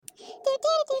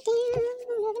So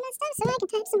I can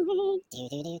type some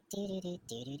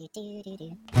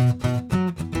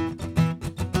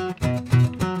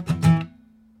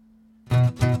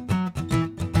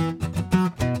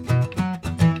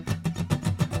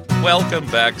Welcome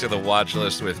back to the Watch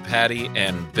List with Pattie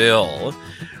and Bill.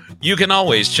 You can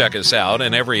always check us out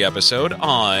in every episode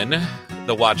on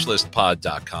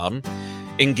thewatchlistpod.com.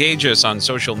 Engage us on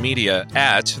social media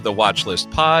at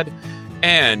thewatchlistpod,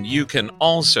 and you can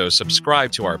also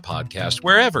subscribe to our podcast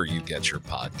wherever you get your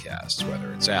podcasts,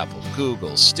 whether it's Apple,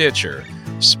 Google, Stitcher,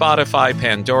 Spotify,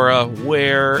 Pandora,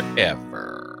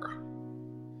 wherever.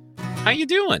 How you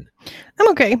doing? I'm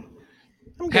okay.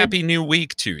 I'm good. Happy New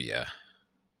Week to you.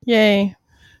 Yay.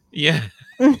 Yeah.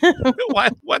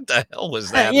 What the hell was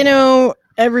that?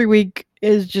 Every week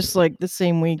is just like the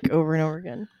same week over and over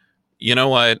again. You know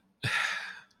what?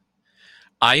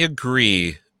 I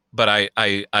agree, but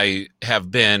I have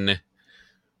been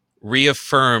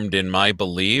reaffirmed in my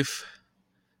belief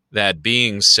that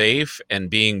being safe and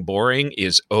being boring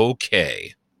is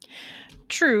okay.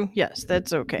 True. Yes,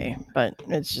 that's okay. But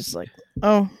it's just like,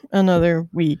 oh, another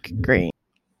week. Great.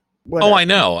 Whatever. Oh, I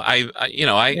know.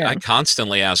 I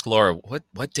constantly ask Laura,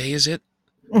 what day is it?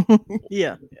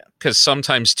 Yeah. Because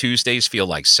sometimes Tuesdays feel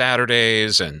like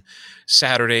Saturdays and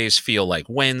Saturdays feel like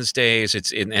Wednesdays.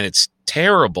 It's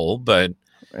terrible, but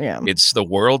yeah, it's the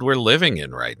world we're living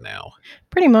in right now.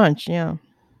 Pretty much, yeah.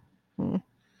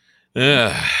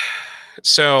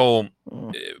 So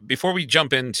before we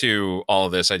jump into all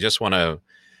of this, I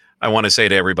want to say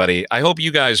to everybody, I hope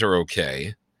you guys are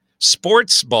okay.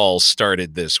 Sports ball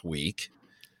started this week.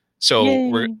 So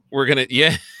yay. we're going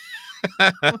to,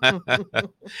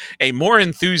 a more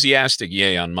enthusiastic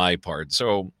yay on my part.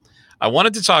 So I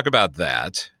wanted to talk about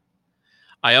that.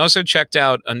 I also checked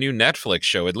out a new Netflix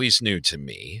show, at least new to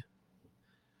me,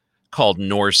 called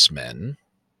Norsemen.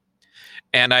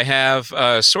 And I have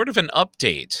sort of an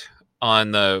update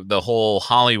on the whole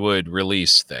Hollywood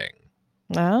release thing.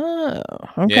 Oh,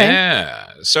 okay. Yeah.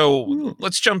 So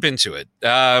let's jump into it.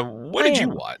 What did you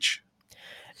watch?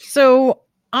 So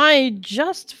I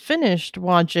just finished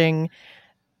watching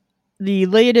the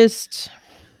latest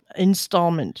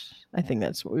installment, I think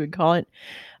that's what we would call it,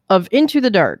 of Into the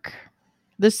Dark.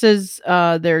 This is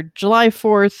their July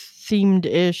 4th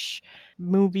themed-ish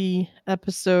movie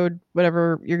episode,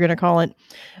 whatever you're going to call it.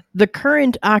 The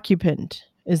Current Occupant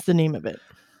is the name of it.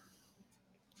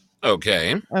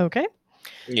 Okay.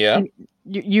 Yeah. And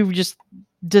you've just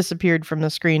disappeared from the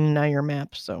screen and now you're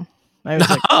map, so I was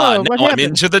like, now what I'm happened?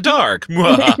 into the dark.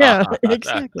 Yeah,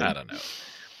 exactly. I don't know.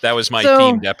 That was my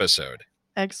themed episode.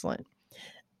 Excellent.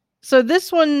 So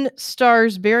this one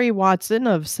stars Barry Watson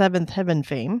of Seventh Heaven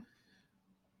fame.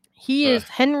 He is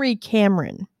Henry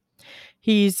Cameron.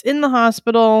 He's in the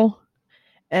hospital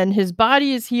and his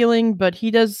body is healing, but he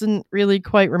doesn't really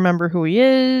quite remember who he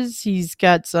is. He's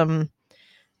got some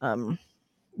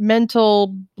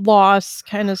mental loss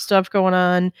kind of stuff going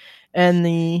on, and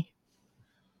then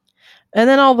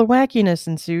all the wackiness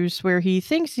ensues where he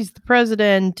thinks he's the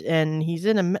president and he's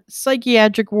in a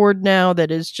psychiatric ward now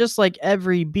that is just like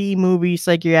every B-movie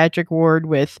psychiatric ward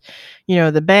with,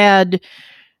 the bad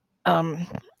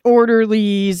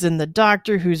orderlies and the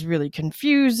doctor who's really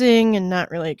confusing and not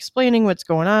really explaining what's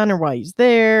going on or why he's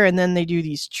there. And then they do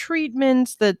these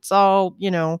treatments that's all,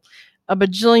 a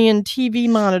bajillion TV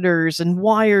monitors and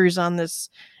wires on this,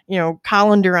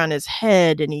 colander on his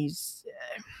head. And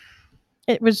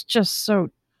it was just so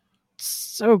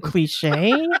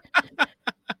cliche.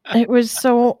 It was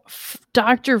so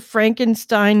Dr.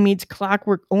 Frankenstein meets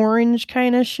Clockwork Orange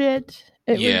kind of shit.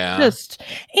 It was just,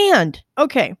 and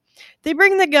okay, they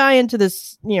bring the guy into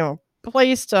this,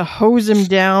 place to hose him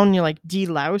down, like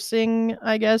delousing,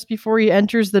 I guess, before he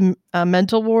enters the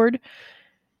mental ward.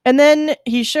 And then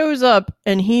he shows up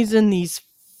and he's in these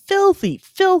filthy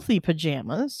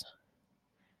pajamas.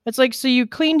 It's like, so you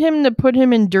cleaned him to put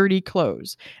him in dirty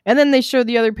clothes. And then they show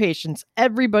the other patients.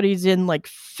 Everybody's in like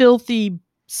filthy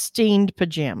stained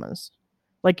pajamas,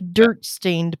 like dirt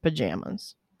stained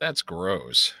pajamas. That's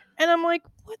gross. And I'm like,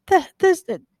 what this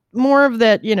more of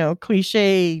that,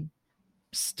 cliche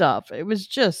stuff. It was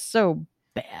just so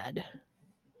bad.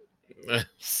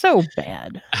 So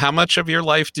bad. How much of your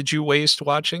life did you waste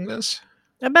watching this?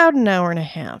 About an hour and a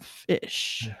half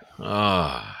ish.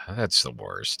 Oh, that's the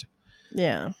worst.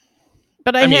 Yeah.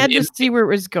 But I had to see where it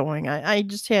was going. I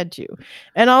just had to.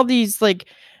 And all these like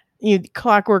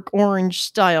Clockwork Orange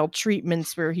style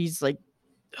treatments where he's like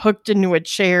hooked into a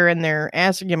chair and they're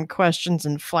asking him questions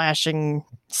and flashing,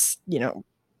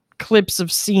 clips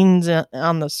of scenes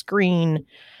on the screen.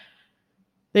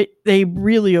 They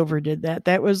really overdid that.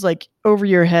 That was like over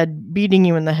your head, beating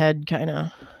you in the head, kind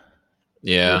of.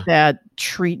 Yeah. With that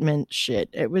treatment shit,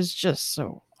 it was just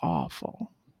so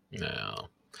awful. No.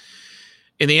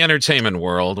 In the entertainment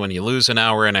world, when you lose an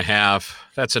hour and a half,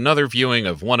 that's another viewing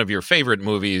of one of your favorite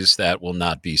movies that will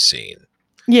not be seen.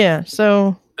 Yeah,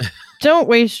 so don't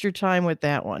waste your time with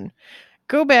that one.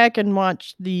 Go back and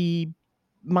watch the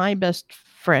My Best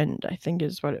Friend, I think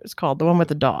is what it was called, the one with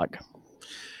the dog.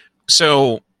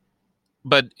 So,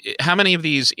 but how many of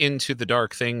these Into the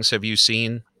Dark things have you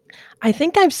seen? I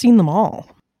think I've seen them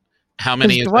all. How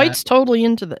many is Dwight's that? totally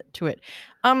into it.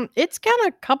 It's got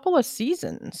a couple of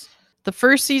seasons. The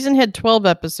first season had 12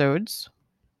 episodes,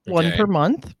 one per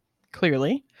month,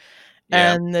 clearly.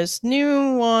 Yeah. And this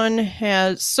new one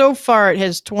has, so far, it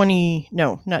has 20,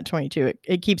 no, not 22.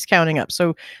 It keeps counting up.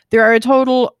 So there are a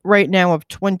total right now of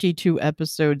 22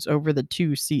 episodes over the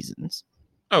 2 seasons.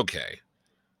 Okay.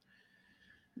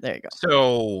 There you go.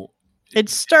 So it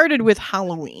started with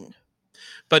Halloween,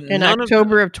 but in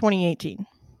October of 2018.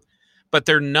 But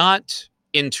they're not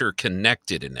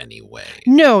interconnected in any way.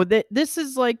 No, this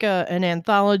is like an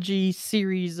anthology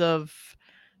series of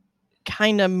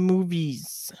kind of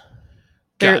movies.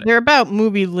 They're about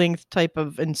movie length type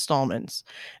of installments,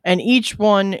 and each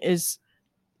one is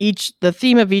the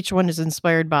theme of each one is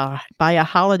inspired by a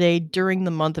holiday during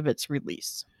the month of its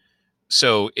release.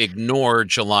 So ignore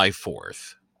July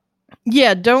 4th.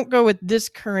 Yeah, don't go with this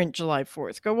current July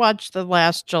 4th. Go watch the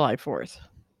last July 4th.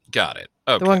 Got it.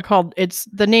 Okay. The one called,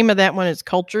 the name of that one is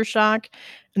Culture Shock,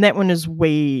 and that one is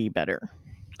way better.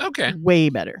 Okay. Way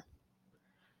better.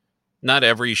 Not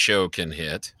every show can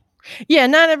hit. Yeah,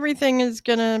 not everything is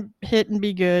gonna hit and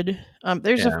be good.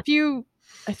 There's a few.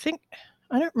 I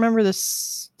don't remember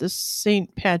this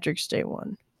St. Patrick's Day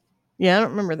one. Yeah, I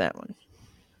don't remember that one.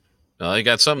 Well, you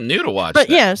got something new to watch. But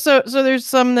then. Yeah, so there's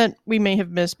some that we may have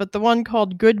missed. But the one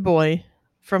called Good Boy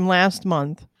from last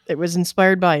month, it was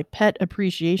inspired by Pet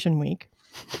Appreciation Week.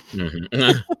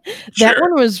 Mm-hmm. That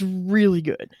one was really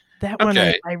good. That one,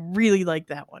 I really like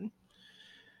that one.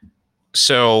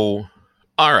 So,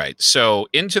 all right. So,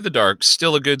 Into the Dark,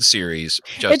 still a good series.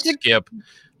 Just skip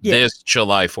this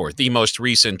July 4th, the most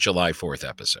recent July 4th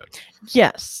episode.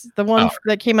 Yes. The one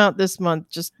that came out this month.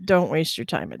 Just don't waste your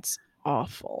time. It's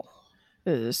awful.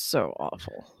 It is so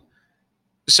awful.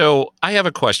 So, I have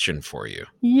a question for you.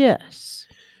 Yes.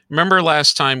 Remember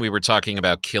last time we were talking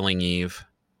about Killing Eve?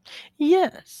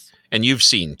 Yes. And you've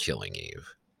seen Killing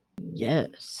Eve?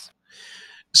 Yes.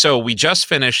 So, we just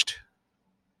finished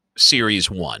series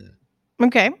 1.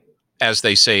 Okay. As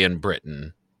they say in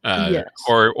Britain. Yes.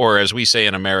 Or as we say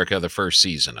in America, the first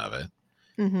season of it.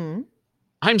 Mm-hmm.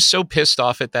 I'm so pissed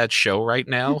off at that show right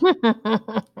now.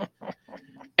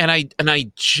 and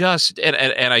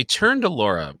I turned to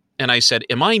Laura and I said,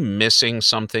 am I missing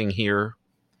something here?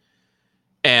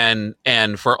 And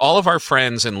for all of our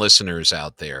friends and listeners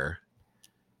out there,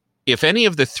 if any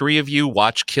of the three of you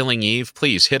watch Killing Eve,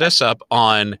 please hit us up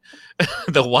on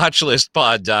the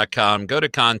watchlistpod.com. Go to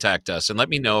contact us and let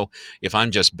me know if I'm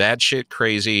just batshit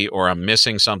crazy or I'm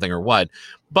missing something or what.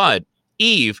 But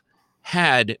Eve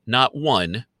had not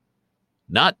one,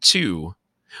 not two,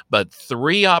 but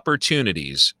 3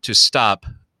 opportunities to stop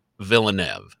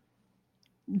Villeneuve.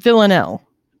 Villanelle,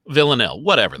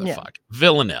 whatever the fuck.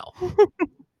 Villanelle.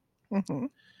 Mm-hmm.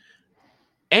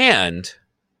 And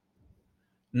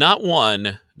not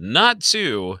one, not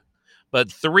two,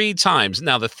 but 3 times.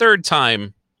 Now, the third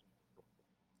time,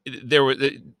 there were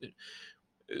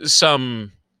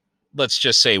some, let's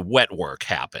just say, wet work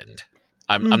happened.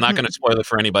 I'm not going to spoil it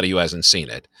for anybody who hasn't seen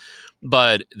it,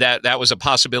 but that was a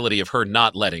possibility of her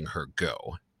not letting her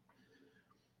go.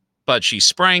 But she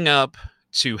sprang up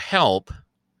to help,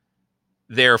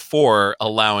 therefore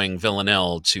allowing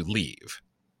Villanelle to leave.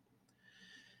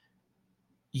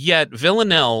 Yet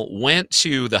Villanelle went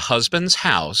to the husband's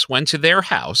house, went to their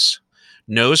house,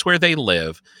 knows where they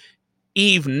live.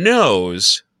 Eve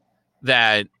knows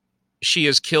that she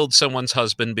has killed someone's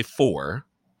husband before.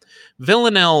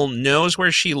 Villanelle knows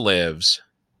where she lives.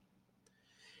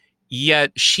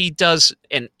 Yet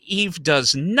Eve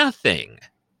does nothing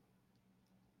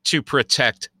to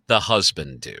protect the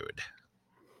husband dude.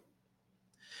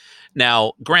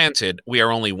 Now, granted, we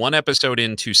are only 1 episode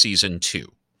into season 2.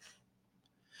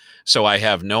 So I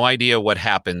have no idea what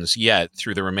happens yet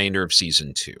through the remainder of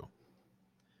season 2.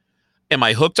 Am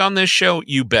I hooked on this show?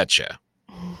 You betcha.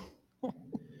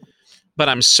 But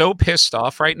I'm so pissed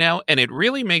off right now, and it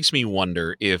really makes me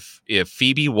wonder if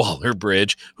Phoebe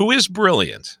Waller-Bridge, who is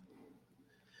brilliant,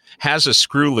 has a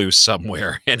screw loose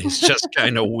somewhere and is just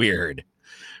kind of weird.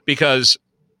 Because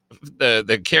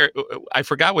I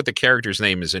forgot what the character's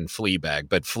name is in Fleabag,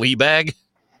 but Fleabag,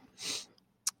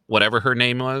 whatever her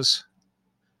name was,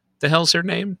 the hell's her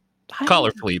name? Call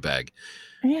her Fleabag.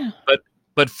 Yeah.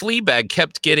 But Fleabag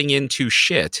kept getting into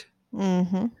shit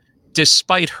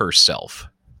despite herself.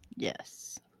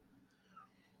 Yes.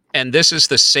 And this is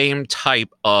the same type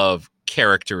of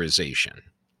characterization.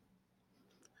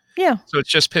 Yeah. So it's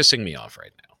just pissing me off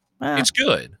right now. It's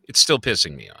good. It's still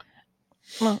pissing me off.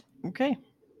 Well, okay.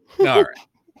 All right.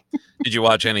 Did you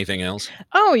watch anything else?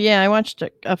 Oh, yeah. I watched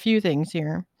a few things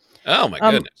here. Oh, my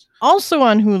goodness. Also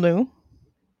on Hulu,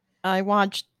 I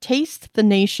watched Taste the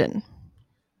Nation.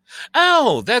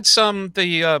 Oh, that's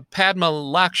the Padma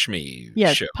Lakshmi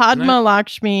show. Padma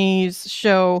Lakshmi's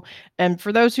show. And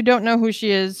for those who don't know who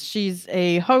she is, she's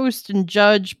a host and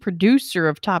judge producer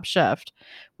of Top Chef,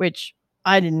 which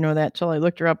I didn't know that till I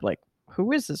looked her up. Like,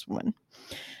 who is this woman?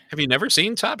 Have you never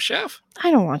seen Top Chef?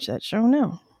 I don't watch that show,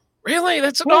 no. Really?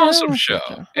 That's an awesome show.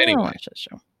 Anyway. I watch that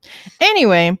show.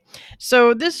 Anyway,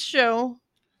 so this show,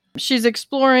 she's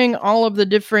exploring all of the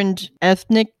different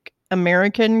ethnic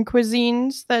American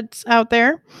cuisines that's out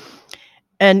there.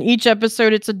 And each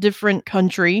episode, it's a different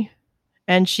country.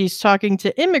 And she's talking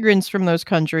to immigrants from those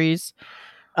countries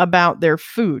about their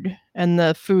food and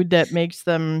the food that makes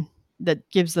them, that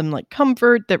gives them like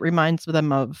comfort, that reminds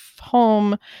them of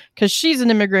home. Because she's an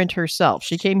immigrant herself.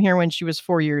 She came here when she was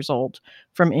 4 years old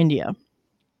from India.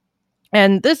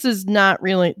 And this is not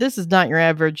your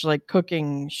average like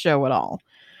cooking show at all.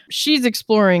 She's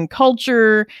exploring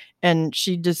culture, and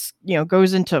she just,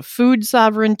 goes into food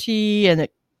sovereignty, and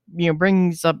it,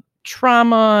 brings up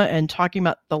trauma and talking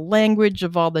about the language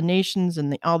of all the nations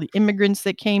and all the immigrants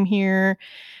that came here.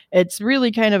 It's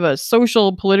really kind of a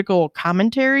social political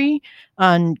commentary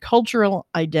on cultural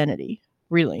identity.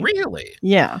 Really?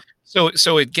 Yeah.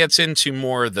 So it gets into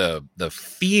more the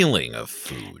feeling of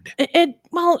food.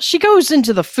 Well, she goes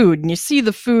into the food, and you see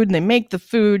the food, and they make the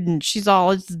food, and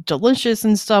it's delicious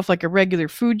and stuff like a regular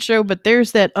food show. But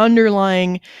there's that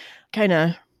underlying kind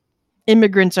of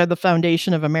immigrants are the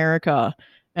foundation of America,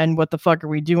 and what the fuck are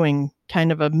we doing?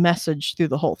 Kind of a message through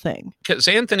the whole thing. Because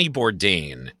Anthony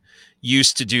Bourdain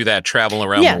used to do that travel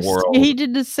around the world. He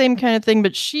did the same kind of thing,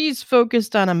 but she's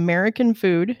focused on American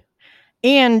food.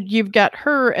 And you've got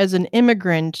her as an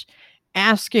immigrant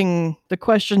asking the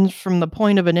questions from the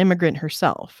point of an immigrant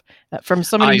herself, from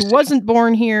somebody who wasn't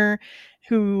born here,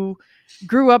 who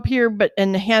grew up here,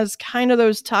 and has kind of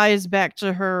those ties back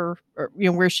to her,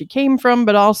 where she came from,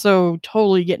 but also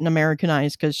totally getting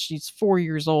Americanized because she's 4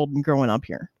 years old and growing up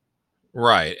here.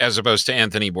 Right. As opposed to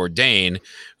Anthony Bourdain,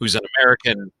 who's an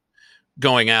American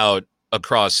going out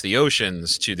across the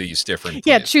oceans to these different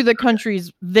places. To the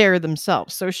countries there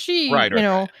themselves. So she,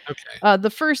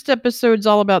 the first episode's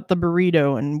all about the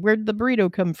burrito and where'd the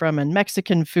burrito come from and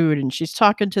Mexican food. And she's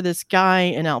talking to this guy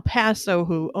in El Paso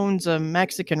who owns a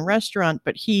Mexican restaurant,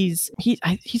 but he's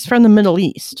from the Middle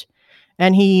East,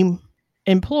 and he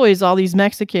employs all these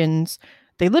Mexicans.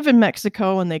 They live in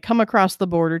Mexico and they come across the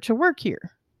border to work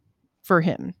here for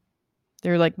him.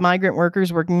 They're like migrant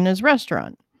workers working in his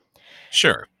restaurant.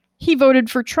 Sure. He voted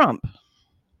for Trump.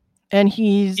 And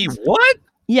he what?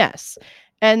 Yes.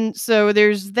 And so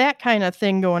there's that kind of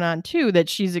thing going on too that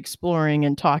she's exploring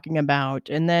and talking about.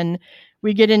 And then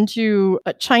we get into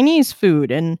Chinese food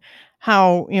and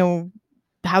how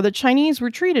the Chinese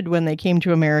were treated when they came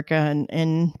to America,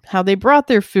 and how they brought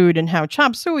their food, and how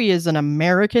chop suey is an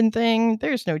American thing.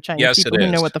 There's no Chinese people who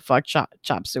know what the fuck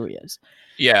chop suey is.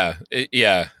 Yeah.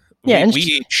 Yeah. We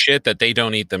eat shit that they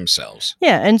don't eat themselves.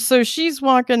 Yeah, and so she's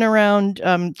walking around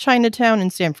Chinatown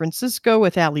in San Francisco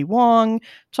with Ali Wong,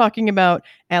 talking about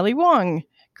Ali Wong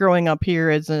growing up here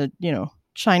as a,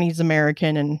 Chinese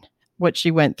American and what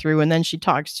she went through. And then she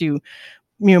talks to,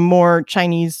 more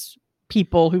Chinese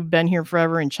people who've been here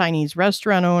forever and Chinese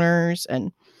restaurant owners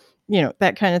and,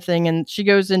 that kind of thing. And she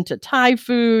goes into Thai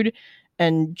food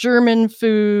and German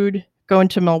food, going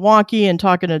to Milwaukee and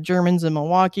talking to Germans in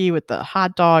Milwaukee with the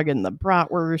hot dog and the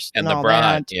bratwurst and all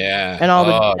that. Yeah.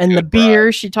 And the beer.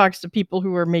 Brat. She talks to people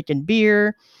who are making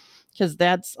beer, because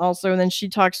that's also, and then she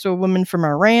talks to a woman from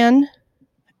Iran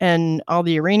and all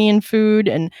the Iranian food,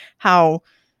 and how,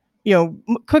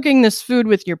 cooking this food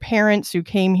with your parents who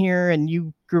came here and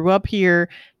you grew up here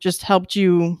just helped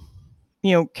you,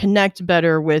 connect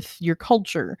better with your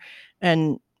culture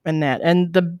and that.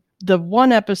 And the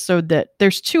one episode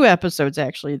there's 2 episodes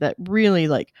actually that really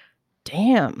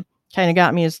kind of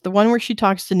got me is the one where she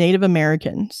talks to Native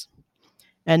Americans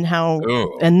and how,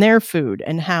 and their food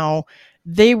and how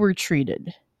they were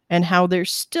treated and how they're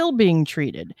still being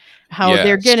treated, how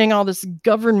they're getting all this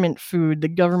government food, the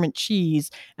government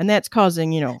cheese, and that's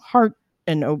causing, heart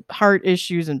and heart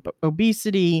issues and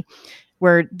obesity,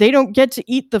 where they don't get to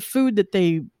eat the food that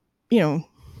they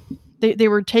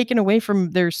were taken away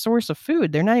from their source of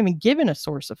food. They're not even given a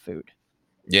source of food.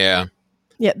 Yeah.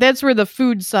 Yeah, that's where the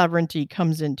food sovereignty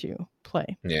comes into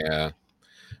play. Yeah.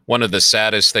 One of the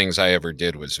saddest things I ever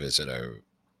did was visit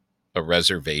a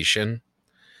reservation.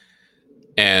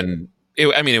 And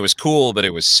it was cool, but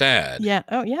it was sad. Yeah.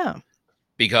 Oh, yeah.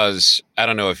 Because I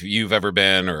don't know if you've ever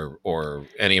been or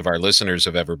any of our listeners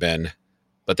have ever been,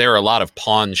 but there are a lot of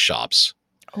pawn shops.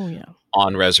 Oh, yeah.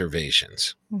 On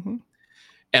reservations. Mm-hmm.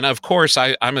 And of course,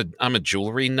 I'm a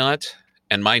jewelry nut,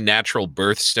 and my natural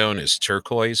birthstone is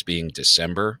turquoise, being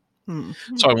December.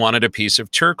 Mm-hmm. So I wanted a piece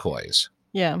of turquoise.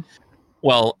 Yeah.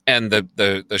 Well, and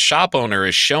the shop owner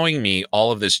is showing me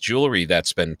all of this jewelry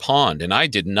that's been pawned, and I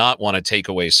did not want to take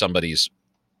away somebody's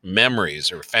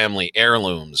memories or family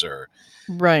heirlooms or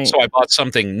right. So I bought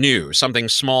something new, something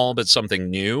small but something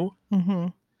new, mm-hmm.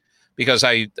 because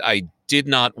I did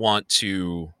not want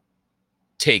to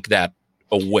take that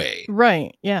away.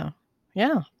 Right. Yeah.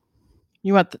 Yeah.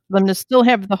 You want them to still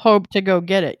have the hope to go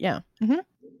get it. Yeah. Mm-hmm.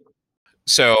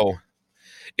 So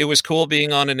it was cool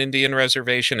being on an Indian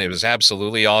reservation. It was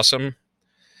absolutely awesome.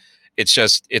 It's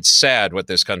sad what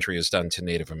this country has done to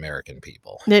Native American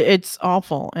people. It's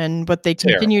awful. And what they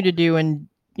continue to do and,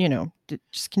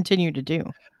 just continue to do.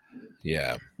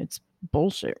 Yeah. It's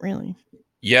bullshit, really.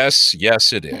 Yes,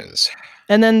 it is.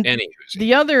 And then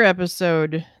the other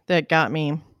episode that got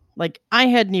me, like, I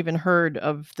hadn't even heard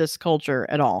of this culture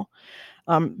at all.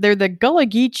 They're the Gullah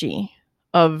Geechee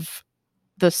of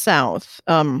the South,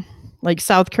 like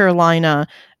South Carolina.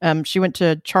 She went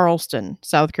to Charleston,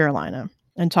 South Carolina,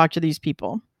 and talked to these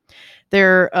people.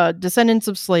 They're descendants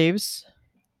of slaves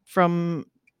from,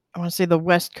 I want to say, the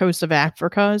west coast of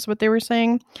Africa is what they were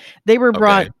saying. They were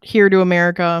brought here to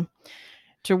America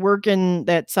to work in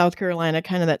that South Carolina,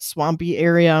 kind of that swampy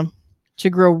area, to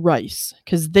grow rice,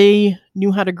 because they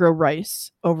knew how to grow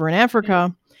rice over in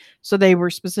Africa. So they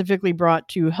were specifically brought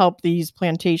to help these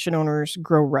plantation owners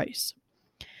grow rice.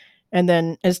 And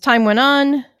then as time went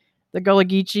on, the Gullah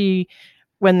Geechee,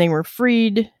 when they were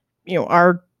freed,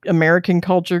 our American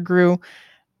culture grew.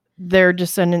 Their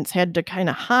descendants had to kind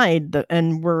of hide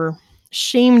and were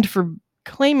shamed for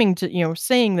claiming to,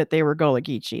 saying that they were Gullah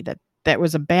Geechee, that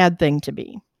was a bad thing to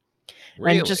be.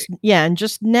 Really? And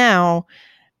just now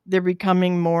they're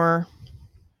becoming more,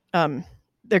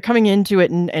 they're coming into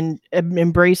it and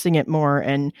embracing it more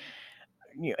and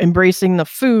embracing the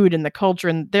food and the culture.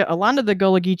 And a lot of the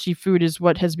Gullah Geechee food is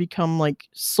what has become like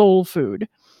soul food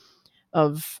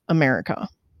of America.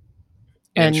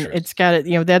 And it's got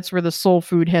it, that's where the soul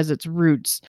food has its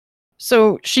roots.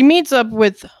 So she meets up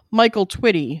with Michael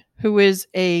Twitty, who is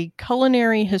a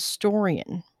culinary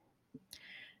historian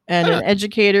and an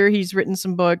educator. He's written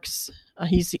some books.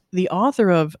 He's the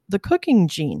author of The Cooking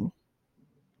Gene.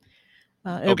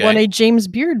 It won a James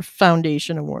Beard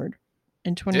Foundation Award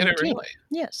in 2019. Did it really?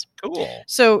 Yes. Cool.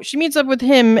 So she meets up with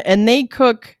him, and they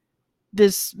cook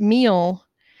this meal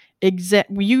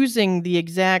using the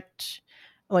exact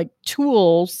like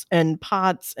tools and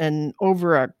pots and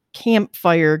over a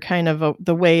campfire, kind of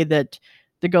the way that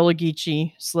the Gullah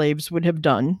Geechee slaves would have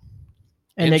done,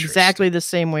 and exactly the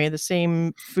same way, the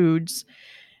same foods,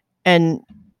 and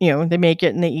they make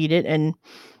it and they eat it, and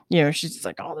she's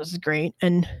like, oh, this is great.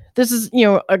 And this is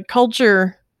a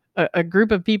culture, a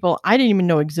group of people I didn't even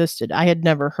know existed. I had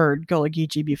never heard Gullah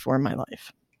Geechee before in my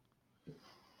life.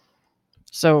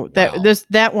 So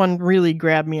that one really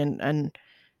grabbed me, and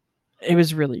it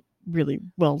was really, really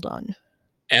well done.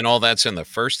 And all that's in the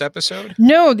first episode?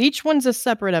 No, each one's a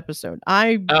separate episode.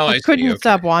 I couldn't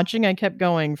stop watching. I kept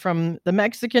going. From the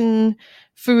Mexican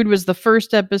food was the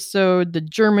first episode. The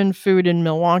German food in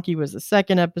Milwaukee was the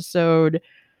second episode.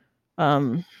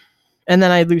 And then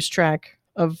I lose track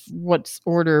of what's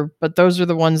order, but those are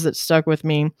the ones that stuck with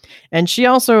me. And she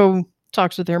also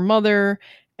talks with her mother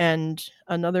and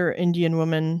another Indian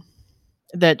woman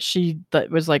that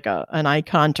was like an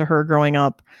icon to her growing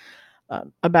up,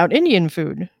 about Indian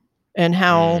food and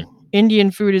how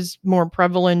Indian food is more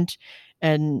prevalent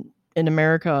and in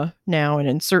America now, and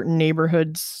in certain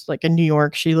neighborhoods, like in New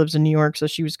York. She lives in New York, so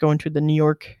she was going to the New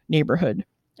York neighborhood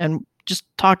and just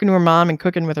talking to her mom and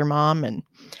cooking with her mom. And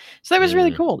so that was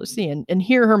really cool to see and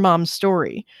hear her mom's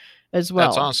story as well.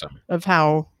 That's awesome. Of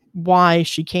why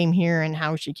she came here and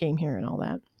how she came here and all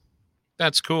that.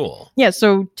 That's cool. Yeah,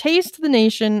 so Taste the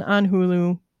Nation on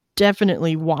Hulu.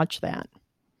 Definitely watch that.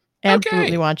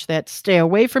 Absolutely watch that. Stay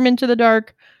away from Into the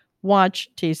Dark.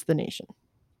 Watch Taste the Nation.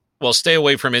 Well, stay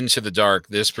away from Into the Dark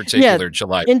this particular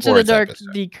July 4th Into the Dark,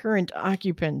 episode. the Current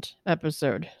Occupant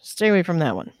episode. Stay away from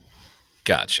that one.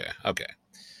 Gotcha. Okay.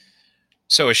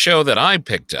 So a show that I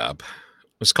picked up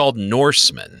was called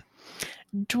Norsemen.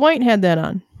 Dwight had that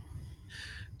on.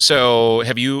 So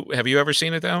have you ever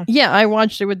seen it though? Yeah, I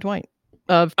watched it with Dwight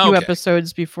a few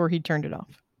episodes before he turned it off.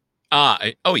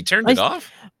 He turned it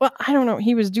off? Well, I don't know.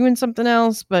 He was doing something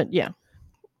else, but yeah.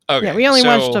 Okay. Yeah, we only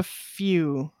watched a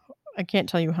few. I can't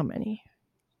tell you how many.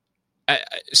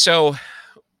 So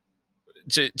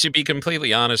to be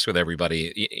completely honest with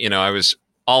everybody,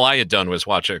 all I had done was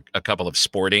watch a couple of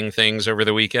sporting things over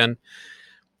the weekend.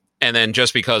 And then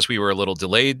just because we were a little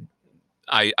delayed,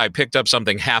 I picked up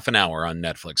something half an hour on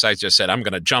Netflix. I just said, I'm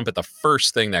going to jump at the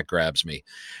first thing that grabs me.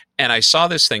 And I saw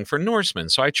this thing for Norsemen,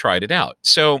 so I tried it out.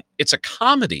 So it's a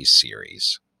comedy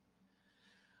series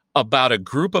about a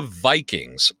group of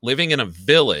Vikings living in a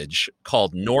village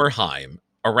called Norheim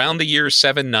around the year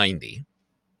 790.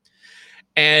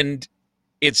 And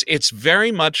it's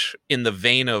very much in the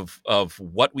vein of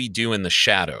What We Do in the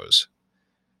Shadows,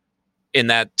 in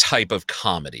that type of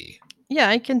comedy. Yeah,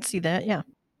 I can see that. Yeah.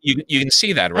 You can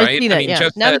see that, right? I see that, yeah.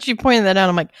 Now that you pointed that out,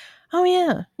 I'm like, oh,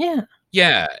 yeah, yeah.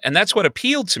 Yeah, and that's what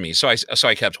appealed to me. So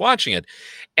I kept watching it.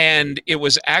 And it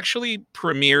was actually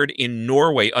premiered in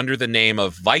Norway under the name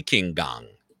of Vikingang.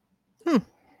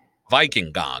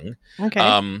 Vikingang.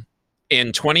 Okay.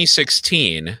 In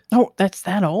 2016. Oh, that's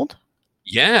that old?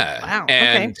 Yeah. Wow.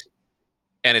 And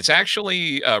it's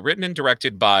actually written and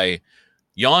directed by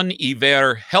Jon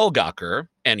Iver Helgaker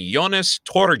and Jonas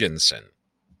Torgensen.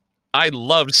 I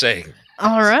love saying.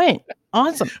 All right.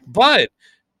 Awesome. But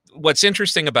what's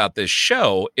interesting about this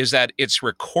show is that it's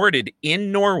recorded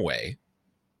in Norway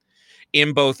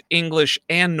in both English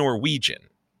and Norwegian.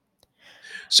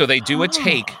 So they do a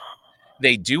take.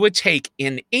 They do a take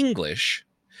in English,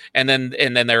 and then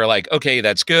they're like, okay,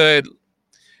 that's good.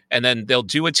 And then they'll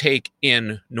do a take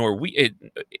in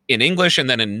English and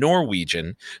then in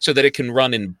Norwegian, so that it can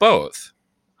run in both.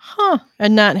 Huh.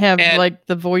 And not have like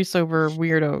the voiceover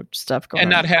weirdo stuff going on. And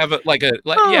not have like an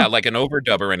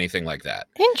overdub or anything like that.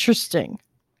 Interesting.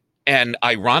 And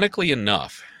ironically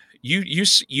enough,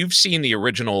 you've seen the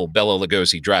original Bela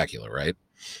Lugosi Dracula, right?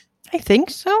 I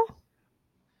think so.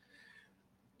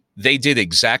 They did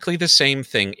exactly the same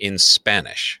thing in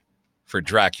Spanish for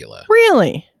Dracula.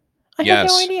 Really? I had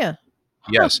no idea.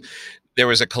 Huh. Yes. There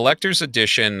was a collector's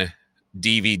edition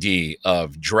DVD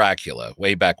of Dracula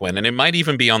way back when, and it might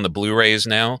even be on the Blu-rays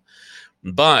now,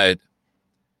 but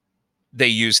they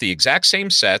used the exact same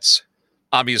sets,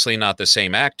 obviously not the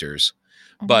same actors,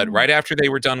 but right after they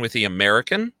were done with the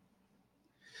American,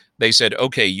 they said,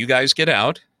 okay, you guys get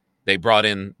out. They brought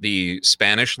in the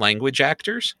Spanish language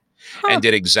actors and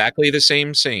did exactly the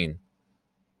same scene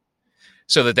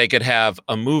so that they could have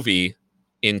a movie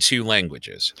in 2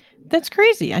 languages. That's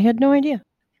crazy. I had no idea.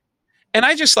 And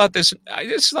I just thought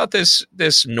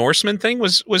this Norseman thing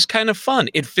was kind of fun.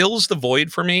 It fills the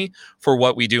void for me for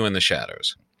What We Do in the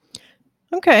Shadows.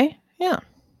 Okay. Yeah.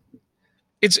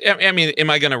 I mean, am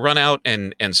I going to run out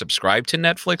and subscribe to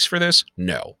Netflix for this?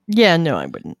 No. Yeah, no, I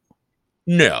wouldn't.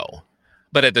 No.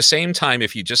 But at the same time,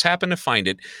 if you just happen to find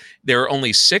it, there are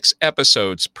only 6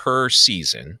 episodes per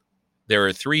season. There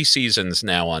are 3 seasons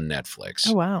now on Netflix.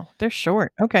 Oh, wow. They're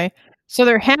short. Okay. So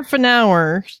they're half an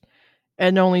hour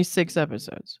and only 6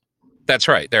 episodes. That's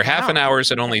right. They're half an hour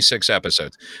and only 6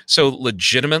 episodes. So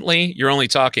legitimately, you're only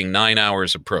talking 9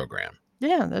 hours of program.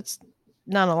 Yeah, that's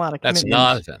not a lot of commitment.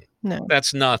 That's nothing. No.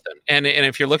 That's nothing. And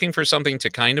if you're looking for something to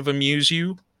kind of amuse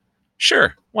you,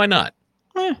 sure, why not?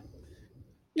 Yeah.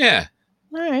 Yeah.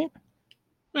 All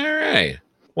right.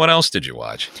 What else did you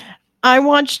watch? I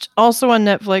watched also on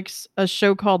Netflix a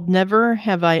show called Never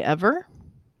Have I Ever.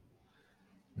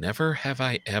 Never Have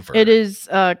I Ever. It is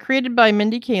created by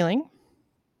Mindy Kaling.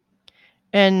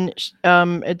 And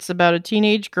it's about a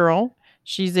teenage girl.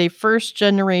 She's a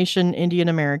first-generation Indian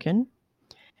American.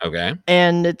 Okay.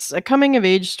 And it's a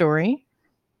coming-of-age story.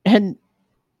 And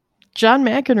John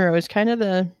McEnroe is kind of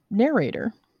the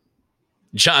narrator.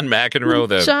 John McEnroe,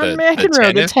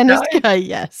 the tennis guy.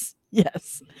 Yes.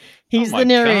 He's the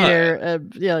narrator,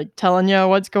 like telling you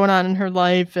what's going on in her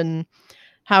life and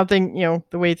how the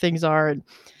way things are. And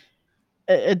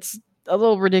it's a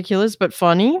little ridiculous, but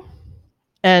funny.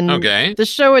 And the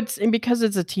show, because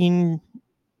it's a teen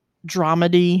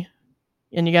dramedy,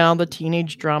 and you got all the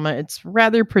teenage drama, it's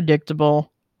rather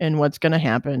predictable in what's going to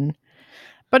happen.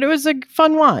 But it was a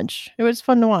fun watch. It was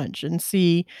fun to watch and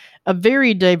see a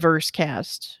very diverse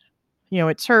cast.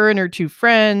 It's her and her 2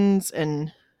 friends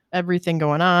and everything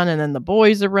going on, and then the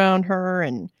boys around her,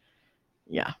 and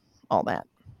all that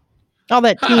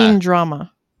teen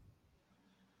drama.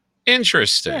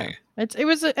 Interesting.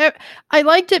 Yeah. I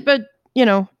liked it, but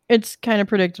it's kind of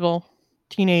predictable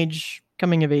teenage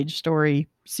coming of age story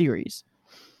series.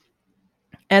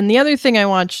 And the other thing I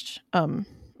watched,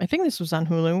 I think this was on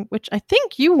Hulu, which I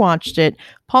think you watched it,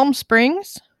 Palm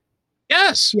Springs.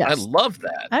 Yes. I love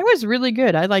that. I was really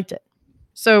good. I liked it.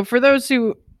 So for those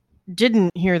who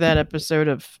didn't hear that episode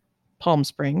of Palm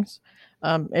Springs,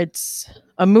 it's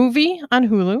a movie on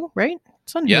Hulu, right?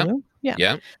 It's on Hulu.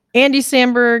 Yeah. Andy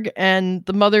Samberg and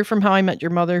the mother from How I Met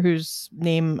Your Mother, whose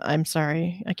name, I'm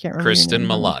sorry, I can't remember. Kristen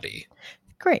Milotti.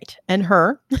 Great. And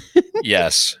her.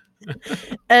 Yes.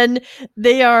 And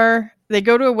they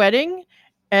go to a wedding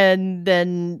and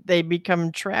then they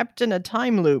become trapped in a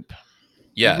time loop.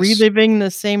 Yes. Reliving the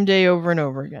same day over and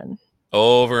over again.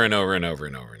 Over and over and over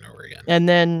and over and over again. And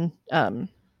then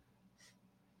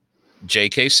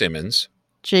J.K. Simmons.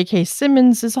 J.K.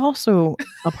 Simmons is also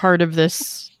a part of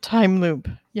this time loop.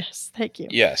 Yes, thank you.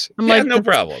 Yes. No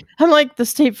problem. I'm like the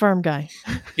State Farm guy.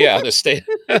 Yeah, the state.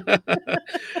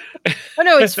 Oh,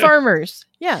 no, it's farmers.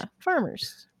 Yeah,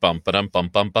 farmers. Bum, ba-dum, bum,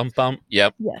 bum, bum, bum.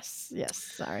 Yep. Yes,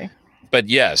 sorry. But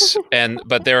yes,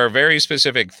 but there are very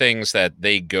specific things that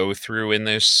they go through in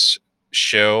this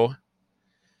show,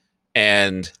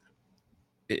 and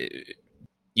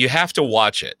you have to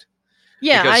watch it.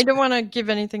 Yeah, I don't want to give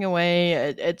anything away.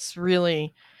 It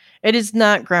is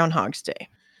not Groundhog's Day.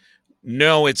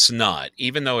 No, it's not.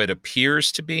 Even though it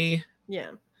appears to be.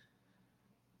 Yeah.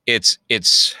 It's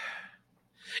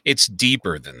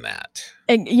deeper than that.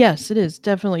 And yes, it is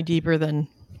definitely deeper than.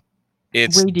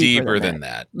 It's deeper than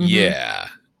that. Mm-hmm. Yeah.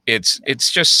 It's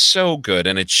just so good,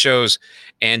 and it shows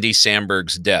Andy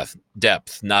Samberg's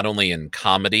depth, not only in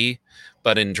comedy,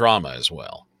 but in drama as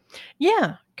well.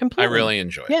 Yeah, completely. I really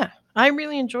enjoyed it. Yeah, I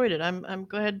really enjoyed it. I'm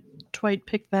glad Dwight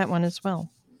picked that one as well.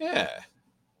 Yeah.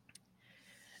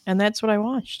 And that's what I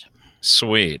watched.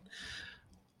 Sweet.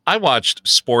 I watched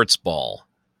Sports Ball.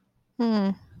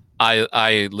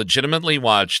 I legitimately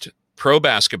watched pro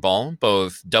basketball,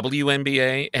 both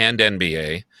WNBA and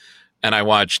NBA, and I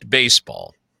watched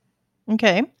baseball.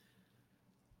 Okay.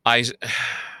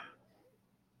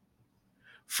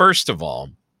 First of all,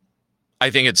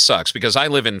 I think it sucks because I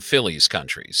live in Phillies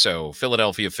country, so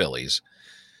Philadelphia Phillies.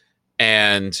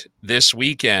 And this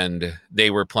weekend,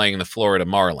 they were playing the Florida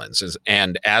Marlins.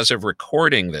 And as of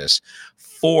recording this,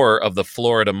 4 of the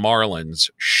Florida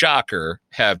Marlins, shocker,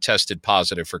 have tested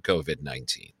positive for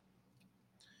COVID-19.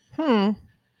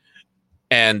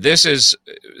 And this is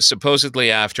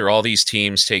supposedly after all these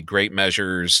teams take great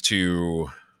measures to,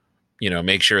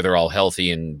 make sure they're all healthy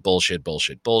and bullshit.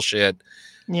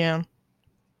 Yeah.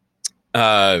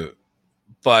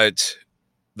 But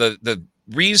the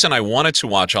reason I wanted to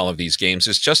watch all of these games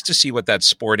is just to see what that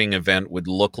sporting event would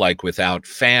look like without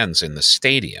fans in the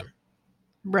stadium.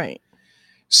 Right.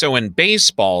 So in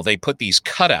baseball, they put these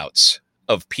cutouts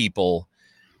of people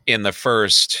in the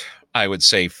first, I would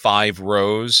say, 5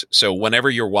 rows. So whenever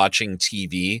you're watching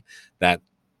TV, that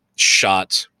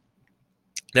shot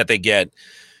that they get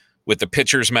with the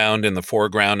pitcher's mound in the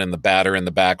foreground and the batter in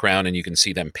the background, and you can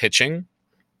see them pitching,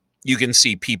 you can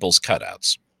see people's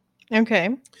cutouts. Okay.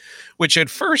 Which at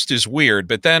first is weird,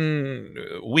 but then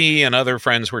we and other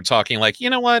friends were talking like, you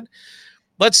know what?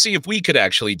 Let's see if we could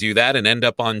actually do that and end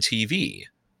up on TV.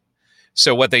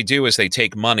 So what they do is they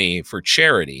take money for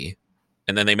charity,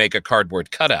 and then they make a cardboard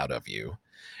cutout of you,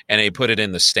 and they put it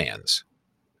in the stands.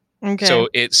 Okay. So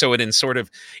it sort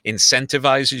of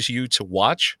incentivizes you to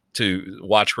watch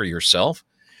for yourself.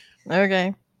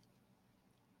 Okay.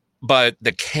 But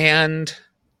the canned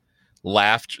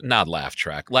laugh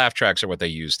tracks are what they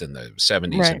used in the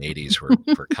 70s and 80s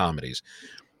for comedies.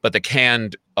 But the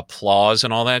canned applause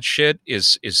and all that shit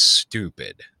is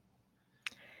stupid.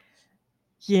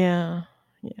 Yeah.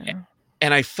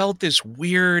 And I felt this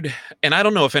weird, and I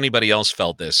don't know if anybody else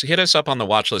felt this. Hit us up on the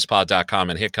watchlistpod.com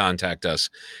and hit contact us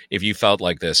if you felt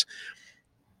like this.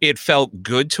 It felt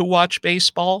good to watch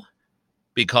baseball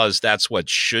because that's what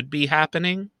should be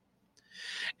happening.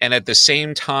 And at the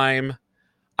same time,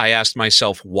 I asked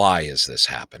myself, why is this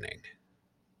happening?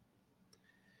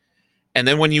 And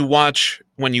then when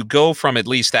you go from at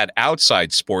least that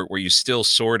outside sport where you still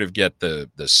sort of get the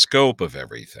scope of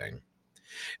everything,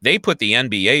 they put the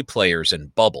NBA players in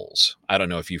bubbles. I don't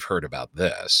know if you've heard about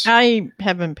this. I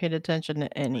haven't paid attention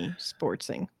to any sports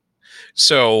thing.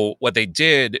 So what they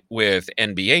did with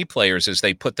NBA players is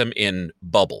they put them in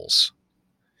bubbles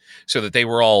so that they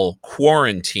were all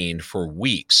quarantined for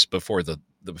weeks before the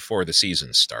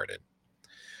season started.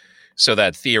 So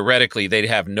that theoretically they'd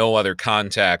have no other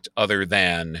contact other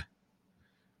than,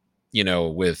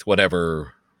 with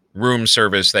whatever room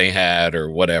service they had or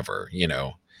whatever,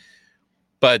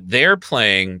 But they're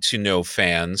playing to no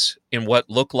fans in what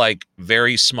look like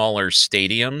very smaller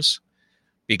stadiums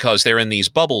because they're in these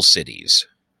bubble cities,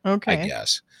 okay, I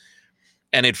guess.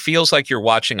 And it feels like you're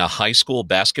watching a high school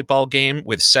basketball game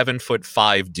with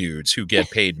 7'5" dudes who get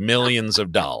paid millions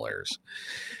of dollars.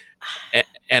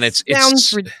 And it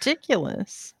sounds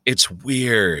ridiculous. It's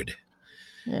weird.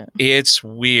 Yeah. It's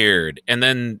weird. And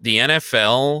then the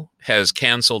NFL has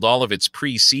canceled all of its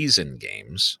preseason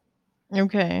games.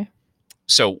 Okay.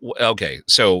 So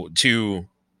to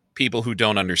people who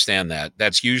don't understand that,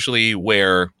 that's usually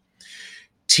where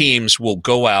teams will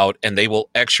go out and they will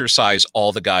exercise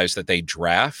all the guys that they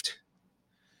draft.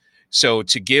 So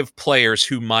to give players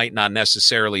who might not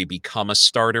necessarily become a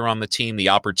starter on the team the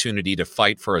opportunity to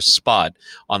fight for a spot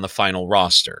on the final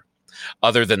roster.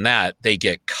 Other than that, they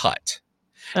get cut.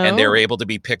 And they're able to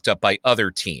be picked up by other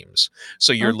teams.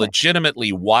 So you're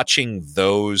legitimately watching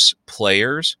those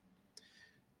players,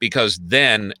 because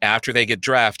then after they get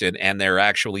drafted and they're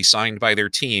actually signed by their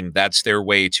team, that's their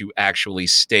way to actually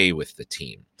stay with the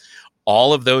team.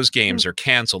 All of those games are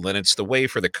canceled, and it's the way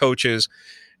for the coaches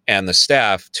and the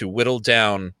staff to whittle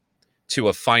down to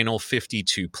a final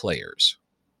 52 players.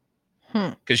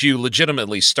 Because you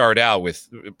legitimately start out with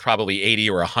probably 80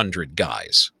 or 100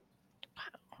 guys.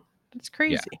 That's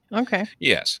crazy. Yeah. Okay.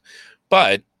 Yes.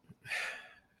 But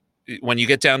when you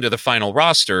get down to the final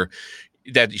roster,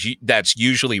 that's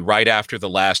usually right after the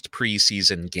last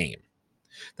preseason game.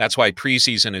 That's why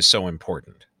preseason is so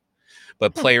important.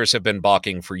 But players have been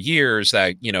balking for years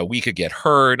that, we could get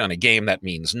hurt on a game that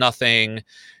means nothing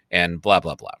and blah,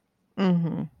 blah, blah.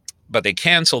 Mm-hmm. But they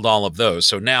canceled all of those.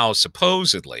 So now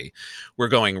supposedly we're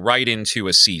going right into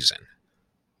a season.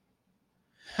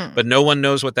 But no one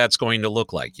knows what that's going to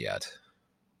look like yet.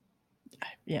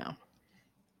 Yeah.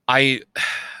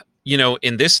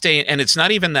 In this day, and it's not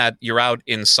even that you're out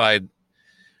inside.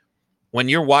 When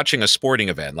you're watching a sporting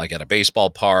event, like at a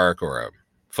baseball park or a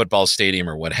football stadium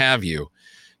or what have you,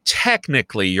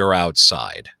 technically you're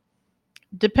outside.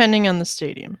 Depending on the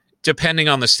stadium.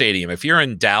 If you're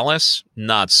in Dallas,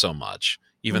 not so much,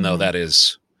 even though that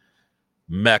is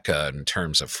Mecca in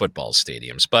terms of football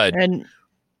stadiums. But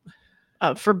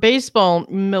for baseball,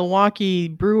 Milwaukee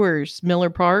Brewers,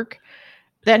 Miller Park,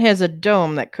 that has a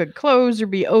dome that could close or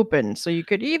be open. So you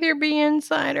could either be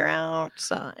inside or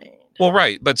outside. Well,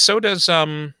 right. But so does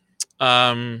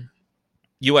U.S.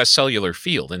 Cellular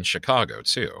Field in Chicago,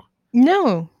 too.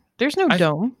 No, there's no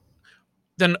dome.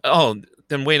 Then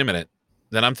wait a minute.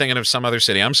 Then I'm thinking of some other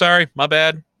city. I'm sorry. My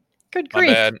bad. Good grief.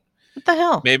 My bad. What the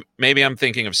hell? Maybe I'm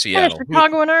thinking of Seattle. What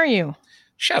Chicagoan are you?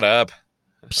 Shut up.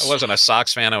 I wasn't a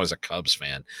Sox fan. I was a Cubs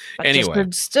fan. Anyway. I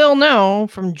just still know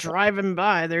from driving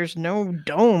by, there's no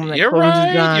dome that You're closes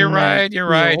right. on You're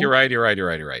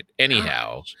right.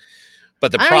 Anyhow.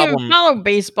 But the problem... I don't even follow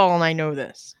baseball and I know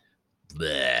this.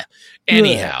 Bleh.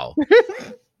 Anyhow.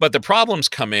 But the problems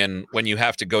come in when you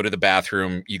have to go to the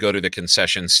bathroom, you go to the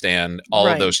concession stand, all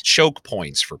of those choke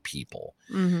points for people.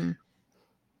 Mm-hmm.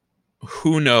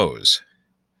 Who knows?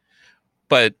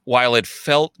 But while it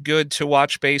felt good to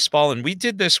watch baseball, and we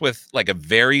did this with like a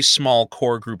very small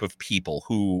core group of people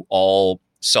who all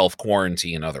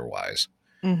self-quarantine otherwise,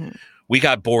 we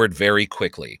got bored very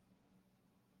quickly.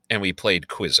 And we played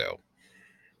Quizzo.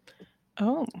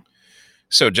 Oh.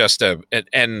 So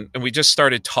and we just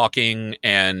started talking,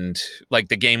 and like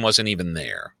the game wasn't even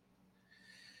there.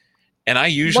 And I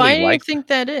usually Why do you think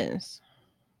that is?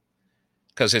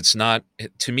 Because it's not,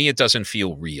 to me, it doesn't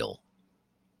feel real.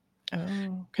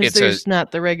 Oh, because there's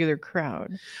not the regular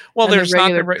crowd. Well, there's not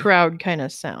the regular crowd kind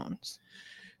of sounds.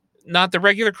 Not the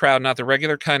regular crowd, not the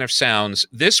regular kind of sounds.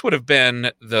 This would have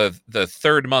been the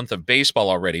third month of baseball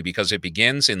already, because it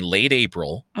begins in late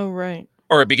April. Oh, right.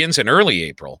 Or it begins in early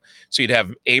April. So you'd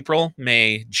have April,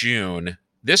 May, June.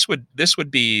 This would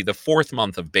be the fourth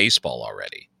month of baseball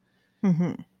already.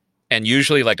 Mm-hmm. And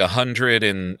usually like 100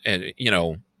 and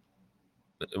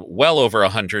well over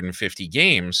 150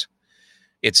 games.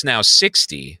 It's now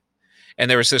 60. And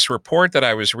there was this report that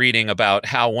I was reading about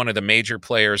how one of the major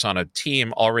players on a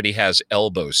team already has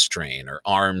elbow strain or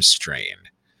arm strain.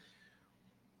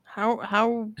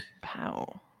 How?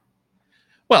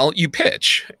 Well, you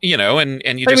pitch,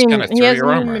 and you just kind of throw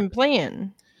your arm. He hasn't been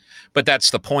playing. But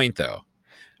that's the point, though.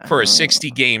 For a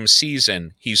 60-game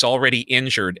season, he's already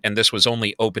injured, and this was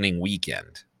only opening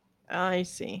weekend. I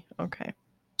see. Okay.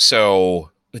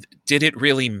 So did it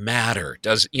really matter?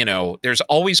 There's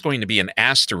always going to be an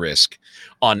asterisk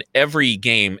on every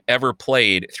game ever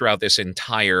played throughout this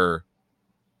entire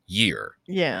year.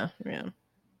 Yeah.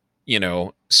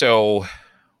 So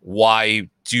why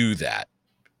do that?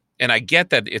 And I get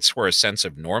that it's for a sense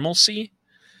of normalcy,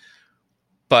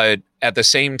 but at the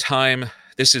same time,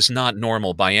 this is not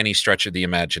normal by any stretch of the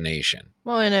imagination.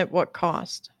 Well, and at what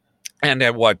cost? and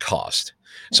at what cost.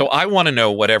 So I want to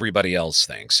know what everybody else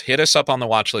thinks. Hit us up on the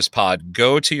Watchlist Pod.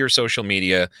 Go to your social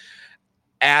media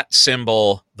at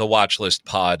symbol the Watchlist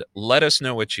Pod. Let us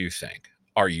know what you think.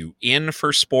 Are you in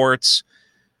for sports?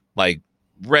 Like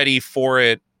ready for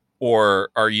it? Or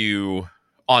are you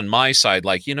on my side?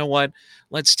 Like, you know what?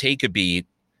 Let's take a beat,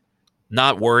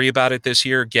 not worry about it this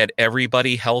year, get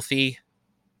everybody healthy.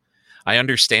 I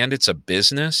understand it's a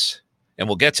business, and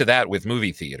we'll get to that with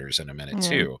movie theaters in a minute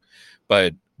too.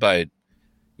 But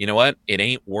you know what? It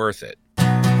ain't worth it.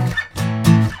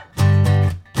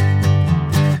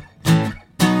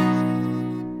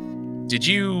 Did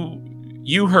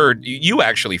you heard, you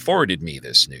actually forwarded me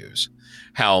this news,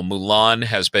 how Mulan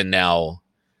has been now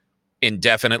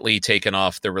indefinitely taken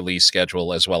off the release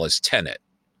schedule, as well as Tenet.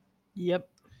 Yep.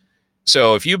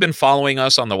 So if you've been following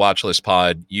us on the Watchlist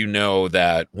Pod, you know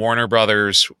that Warner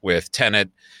Brothers with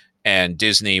Tenet and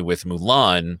Disney with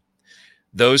Mulan,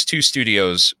 those two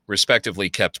studios respectively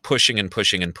kept pushing and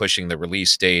pushing and pushing the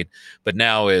release date. But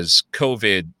now as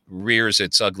COVID rears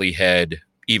its ugly head,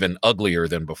 even uglier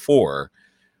than before,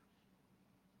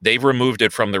 they've removed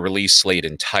it from the release slate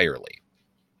entirely.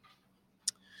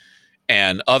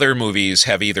 And other movies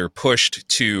have either pushed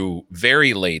to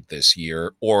very late this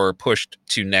year or pushed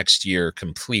to next year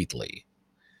completely.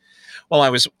 Well, I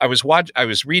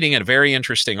was reading a very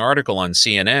interesting article on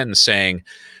CNN saying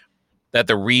that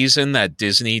the reason that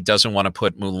Disney doesn't want to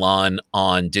put Mulan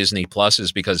on Disney Plus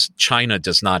is because China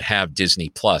does not have Disney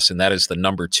Plus, and that is the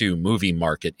number 2 movie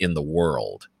market in the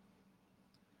world.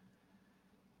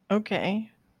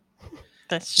 Okay.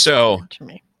 That's just weird to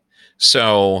me.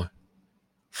 So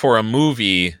for a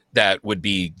movie that would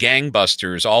be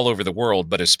gangbusters all over the world,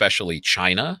 but especially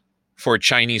China, for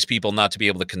Chinese people not to be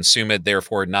able to consume it,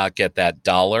 therefore not get that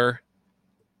dollar,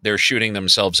 they're shooting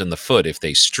themselves in the foot if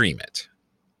they stream it.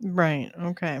 Right.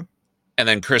 Okay. And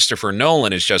then Christopher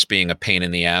Nolan is just being a pain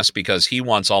in the ass because he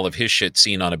wants all of his shit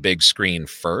seen on a big screen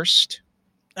first.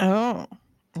 Oh,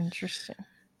 interesting.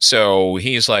 So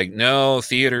he's like, no,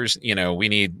 theaters, we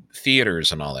need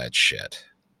theaters and all that shit.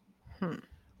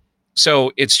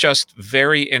 So it's just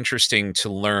very interesting to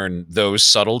learn those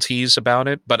subtleties about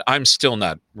it, but I'm still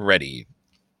not ready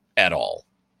at all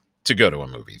to go to a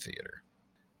movie theater.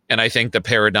 And I think the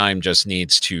paradigm just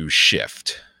needs to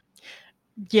shift.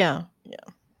 Yeah.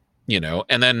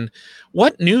 And then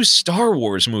what new Star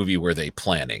Wars movie were they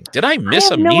planning? Did I miss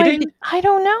a meeting? I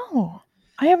don't know.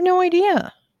 I have no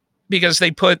idea. Because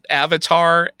they put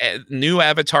new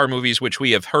Avatar movies, which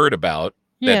we have heard about,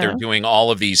 that they're doing all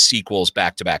of these sequels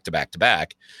back to back to back to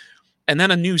back. And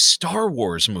then a new Star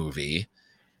Wars movie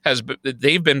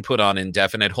they've been put on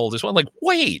indefinite hold as well. Like,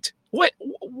 wait,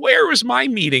 where was my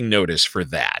meeting notice for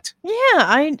that? Yeah,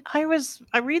 I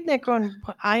read that going,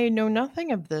 I know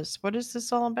nothing of this. What is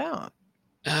this all about?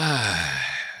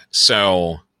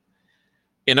 So,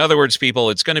 in other words,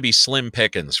 people, it's going to be slim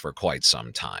pickings for quite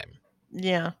some time.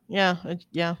 Yeah.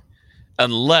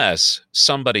 Unless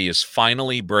somebody is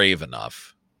finally brave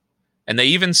enough, and they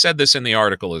even said this in the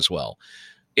article as well,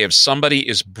 if somebody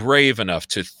is brave enough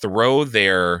to throw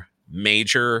their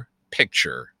major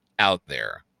picture out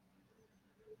there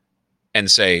and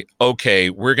say, okay,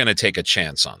 we're going to take a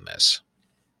chance on this.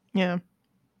 Yeah.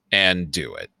 And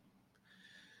do it.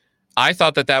 I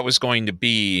thought that was going to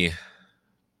be,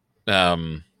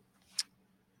 well,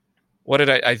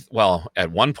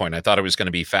 at one point I thought it was going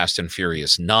to be Fast and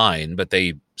Furious 9, but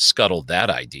they scuttled that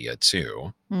idea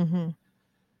too. Mm-hmm.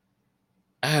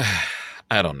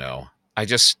 I don't know. I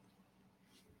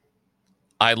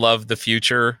love the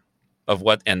future of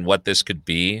what this could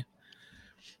be.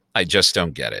 I just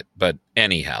don't get it. But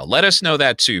anyhow, let us know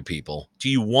that too, people. Do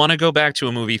you want to go back to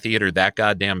a movie theater that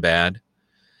goddamn bad?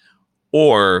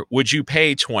 Or would you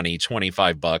pay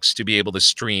 $25 to be able to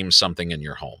stream something in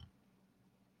your home?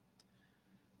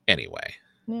 Anyway.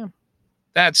 Yeah.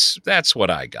 That's what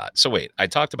I got. So wait, I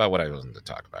talked about what I wasn't to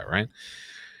talk about, right?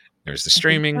 There's the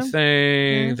streaming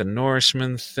thing, the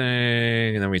Norsemen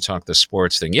thing, and then we talked the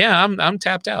sports thing. Yeah, I'm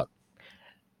tapped out.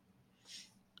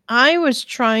 I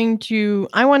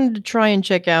wanted to try and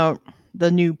check out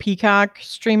the new Peacock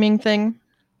streaming thing.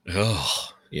 Oh,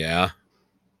 yeah.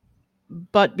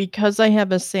 But because I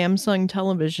have a Samsung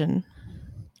television,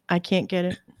 I can't get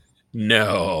it.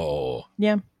 No.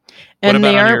 Yeah. And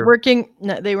they aren't working.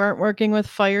 They weren't working with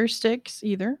Fire Sticks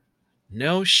either.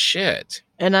 No shit.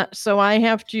 And so I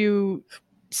have to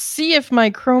see if my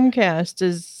Chromecast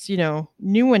is,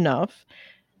 new enough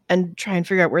and try and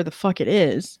figure out where the fuck it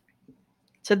is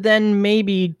to then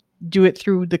maybe do it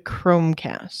through the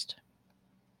Chromecast.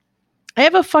 I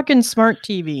have a fucking smart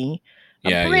TV,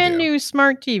 a brand new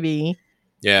smart TV.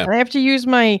 Yeah. And I have to use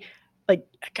my like,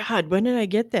 God, when did I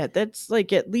get that? That's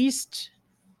like at least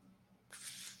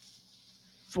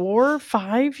 4 or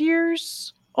 5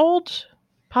 years old,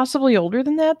 possibly older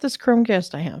than that. This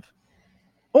Chromecast I have,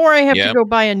 or I have to go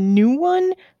buy a new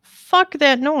one. Fuck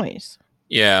that noise.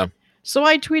 Yeah. So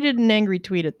I tweeted an angry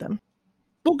tweet at them.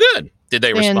 Well, good. Did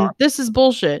they respond? And this is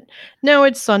bullshit. No,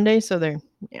 it's Sunday, so they're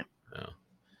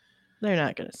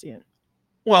not going to see it.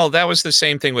 Well, that was the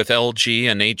same thing with LG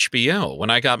and HBO. When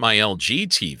I got my LG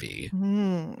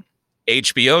TV,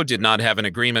 HBO did not have an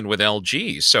agreement with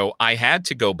LG, so I had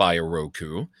to go buy a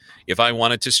Roku if I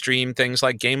wanted to stream things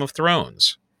like Game of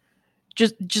Thrones.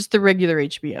 Just the regular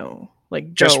HBO,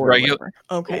 like just Go regular.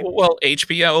 Okay. Well,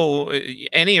 HBO,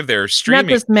 any of their streaming.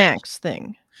 Not this Max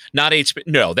thing. Not HBO.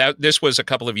 No, this was a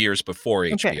couple of years before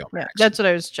HBO Max. Yeah, that's what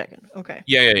I was checking. Okay.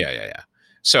 Yeah.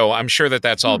 So I'm sure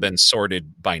that's all been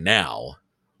sorted by now.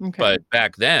 Okay. But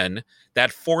back then,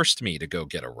 that forced me to go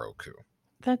get a Roku.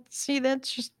 That's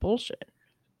just bullshit.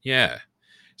 Yeah.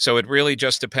 So it really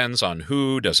just depends on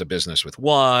who does a business with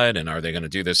what, and are they going to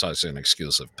do this as an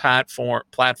exclusive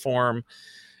platform?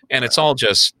 And it's all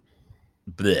just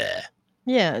bleh.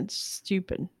 Yeah, it's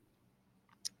stupid.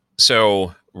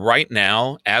 So right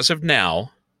now, as of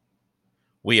now,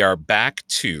 we are back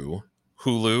to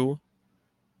Hulu,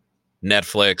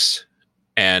 Netflix,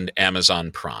 and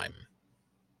Amazon Prime.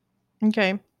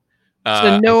 Okay.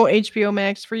 So no HBO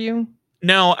Max for you?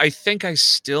 No, I think I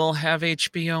still have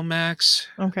HBO Max.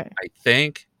 Okay. I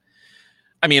think.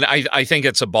 I mean, I think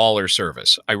it's a baller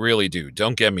service. I really do.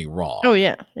 Don't get me wrong. Oh,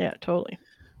 yeah. Yeah, totally.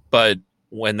 But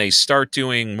when they start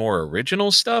doing more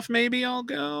original stuff, maybe I'll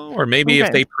go. Or maybe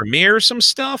if they premiere some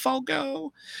stuff, I'll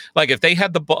go. Like if they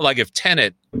had if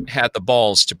Tenet had the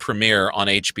balls to premiere on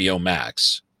HBO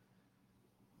Max,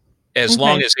 as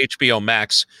long as HBO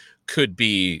Max could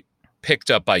be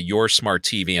picked up by your smart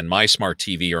TV and my smart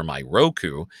TV or my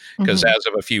Roku, because as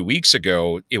of a few weeks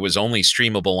ago, it was only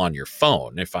streamable on your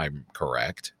phone, if I'm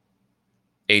correct.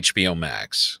 HBO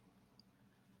Max.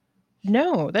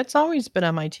 No, that's always been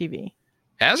on my TV.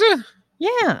 Has it?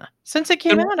 Yeah. Since it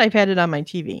came out, I've had it on my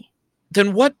TV.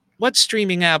 Then what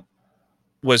streaming app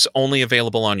was only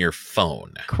available on your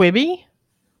phone? Quibi?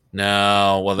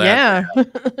 No. Well, yeah.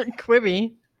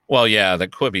 Quibi. Well, yeah, the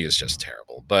Quibi is just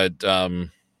terrible. But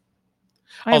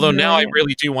although now I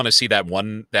really do want to see that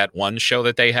one show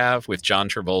that they have with John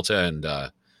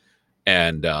Travolta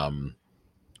and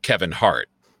Kevin Hart.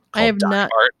 I have not.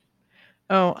 Hart.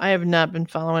 Oh, I have not been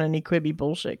following any Quibi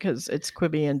bullshit because it's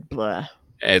Quibi and blah.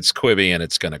 It's Quibi and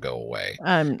it's gonna go away.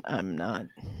 I'm not.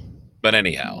 But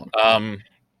anyhow,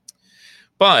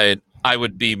 but I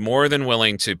would be more than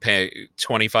willing to pay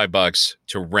 $25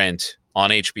 to rent on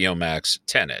HBO Max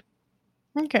Tenet.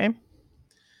 Okay.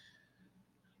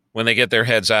 When they get their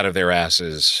heads out of their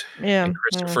asses. Yeah. And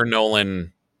Christopher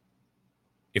Nolan,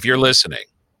 if you're listening,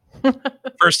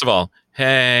 first of all,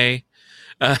 hey.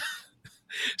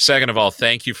 Second of all,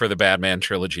 thank you for the Batman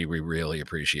trilogy. We really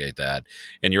appreciate that.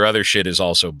 And your other shit is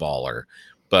also baller.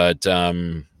 But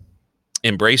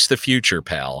embrace the future,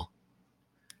 pal.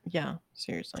 Yeah,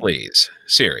 seriously. Please,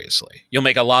 seriously. You'll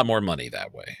make a lot more money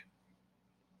that way.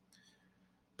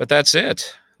 But that's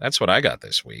it. That's what I got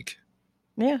this week.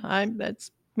 Yeah,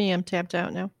 that's me. I'm tapped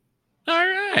out now. All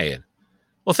right.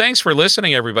 Well, thanks for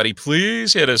listening, everybody.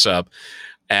 Please hit us up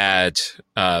at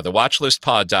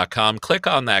thewatchlistpod.com. Click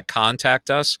on that contact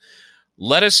us.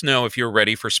 Let us know if you're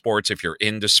ready for sports, if you're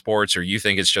into sports, or you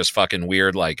think it's just fucking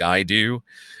weird like I do.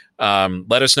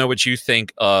 Let us know what you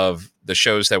think of the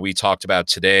shows that we talked about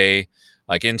today,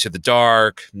 like Into the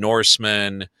Dark,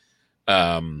 Norsemen,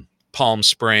 Palm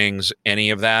Springs,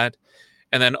 any of that.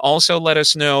 And then also let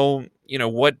us know,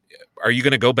 what are you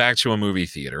going to go back to a movie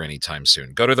theater anytime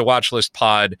soon? Go to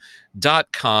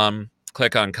thewatchlistpod.com.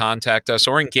 Click on contact us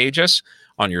or engage us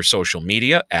on your social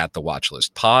media at the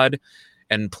Watchlist Pod.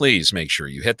 And please make sure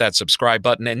you hit that subscribe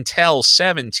button and tell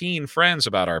 17 friends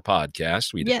about our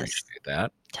podcast. We'd appreciate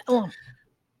that.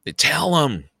 Tell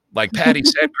them. Like Pattie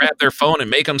said, grab their phone and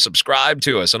make them subscribe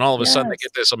to us. And all of a sudden they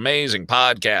get this amazing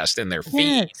podcast in their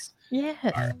feed. Yes.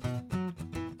 Right.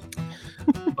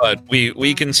 But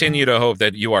we continue to hope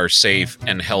that you are safe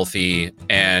and healthy,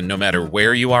 and no matter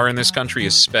where you are in this country,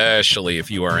 especially if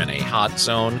you are in a hot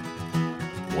zone,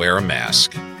 wear a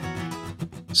mask,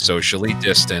 socially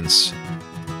distance,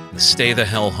 and stay the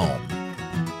hell home.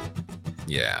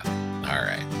 Yeah. All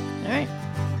right.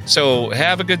 So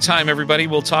have a good time, everybody.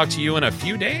 We'll talk to you in a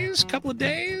few days, couple of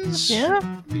days. Yeah.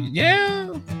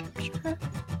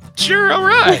 Sure. All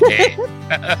right.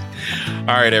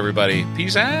 All right, everybody.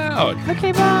 Peace out.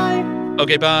 Okay, bye.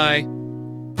 Okay, bye.